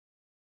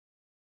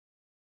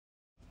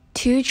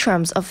Two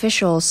Trump's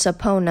officials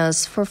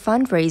subpoenas for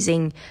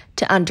fundraising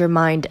to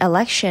undermine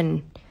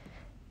election.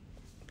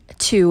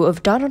 Two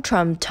of Donald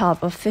Trump's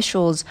top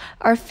officials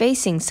are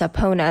facing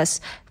subpoenas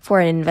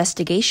for an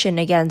investigation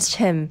against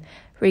him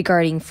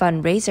regarding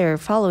fundraiser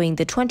following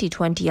the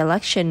 2020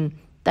 election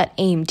that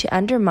aimed to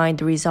undermine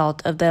the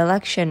result of the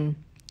election.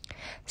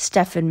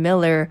 Stephen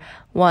Miller,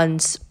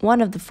 once one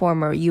of the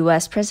former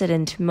U.S.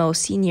 President's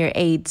most senior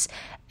aides,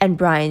 and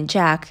Brian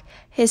Jack,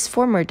 his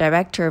former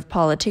director of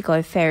political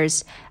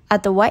affairs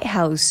at the White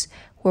House,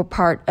 were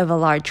part of a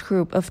large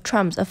group of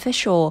Trump's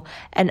officials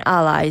and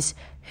allies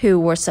who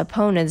were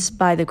subpoenaed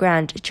by the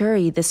grand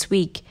jury this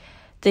week,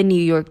 the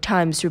New York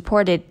Times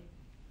reported.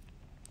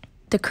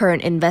 The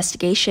current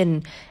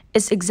investigation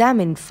is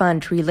examining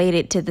funds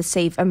related to the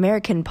Safe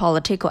American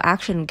Political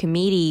Action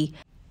Committee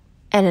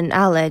and an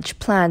alleged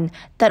plan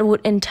that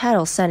would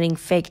entitle sending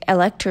fake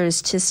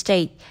electors to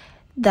states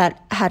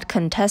that had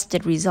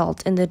contested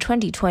results in the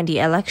 2020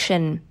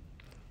 election.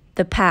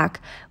 The PAC,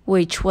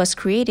 which was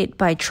created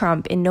by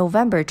Trump in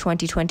November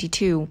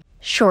 2022,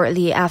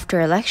 shortly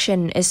after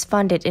election, is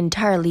funded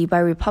entirely by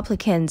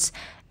Republicans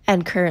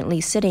and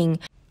currently sitting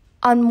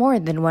on more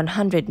than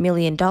 $100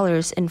 million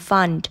in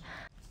fund,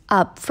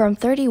 up from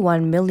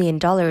 $31 million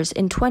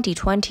in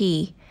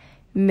 2020.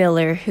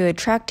 Miller, who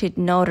attracted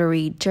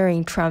notoriety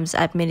during Trump's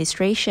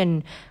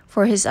administration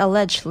for his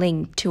alleged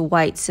link to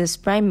white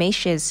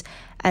supremacists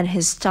and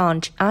his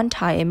staunch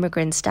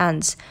anti-immigrant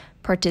stance,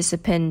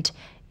 participant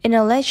in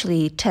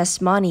allegedly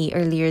testimony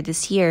earlier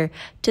this year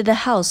to the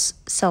House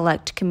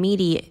Select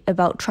Committee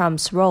about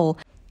Trump's role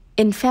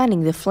in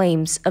fanning the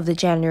flames of the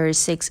January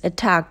 6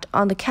 attack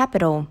on the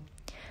Capitol.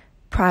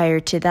 Prior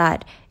to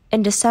that,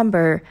 in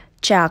December,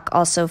 Jack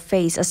also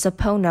faced a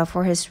subpoena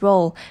for his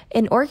role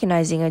in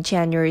organizing a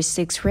January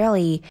 6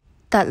 rally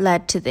that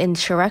led to the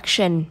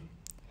insurrection.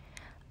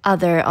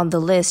 Other on the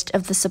list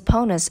of the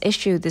subpoenas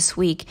issued this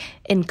week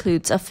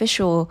includes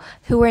officials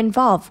who were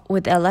involved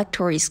with the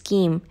electoral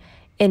scheme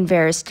in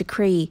various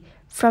degrees,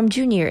 from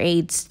junior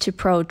aides to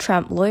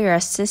pro-Trump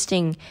lawyers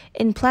assisting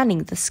in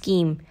planning the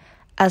scheme,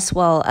 as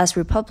well as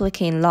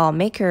Republican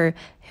lawmakers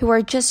who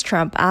are just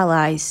Trump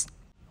allies.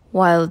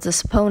 While the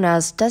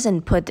subpoenas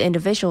doesn't put the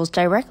individuals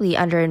directly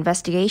under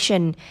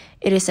investigation,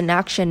 it is an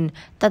action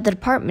that the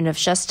Department of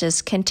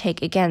Justice can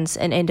take against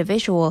an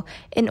individual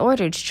in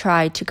order to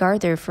try to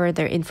gather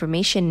further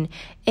information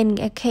in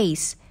a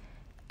case.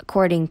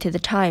 According to the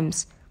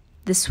Times,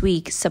 this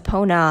week's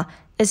subpoena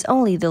is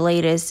only the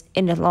latest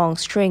in a long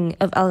string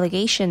of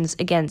allegations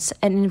against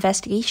an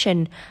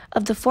investigation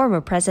of the former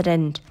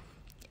president.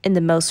 In the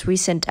most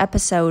recent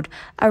episode,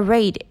 a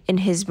raid in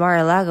his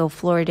Mar-a-Lago,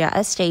 Florida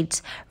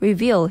estates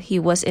revealed he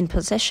was in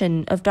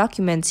possession of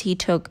documents he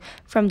took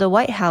from the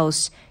White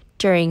House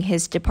during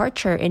his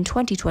departure in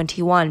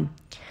 2021,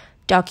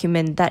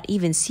 documents that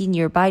even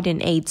senior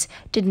Biden aides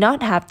did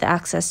not have the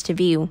access to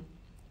view.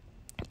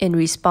 In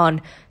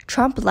response,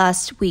 Trump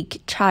last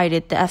week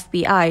chided the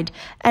FBI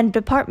and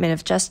Department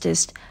of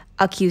Justice,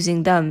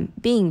 accusing them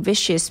being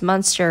vicious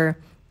monsters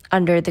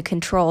under the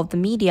control of the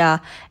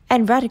media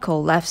and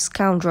radical left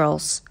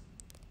scoundrels.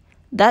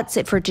 That's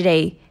it for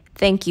today.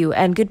 Thank you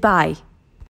and goodbye.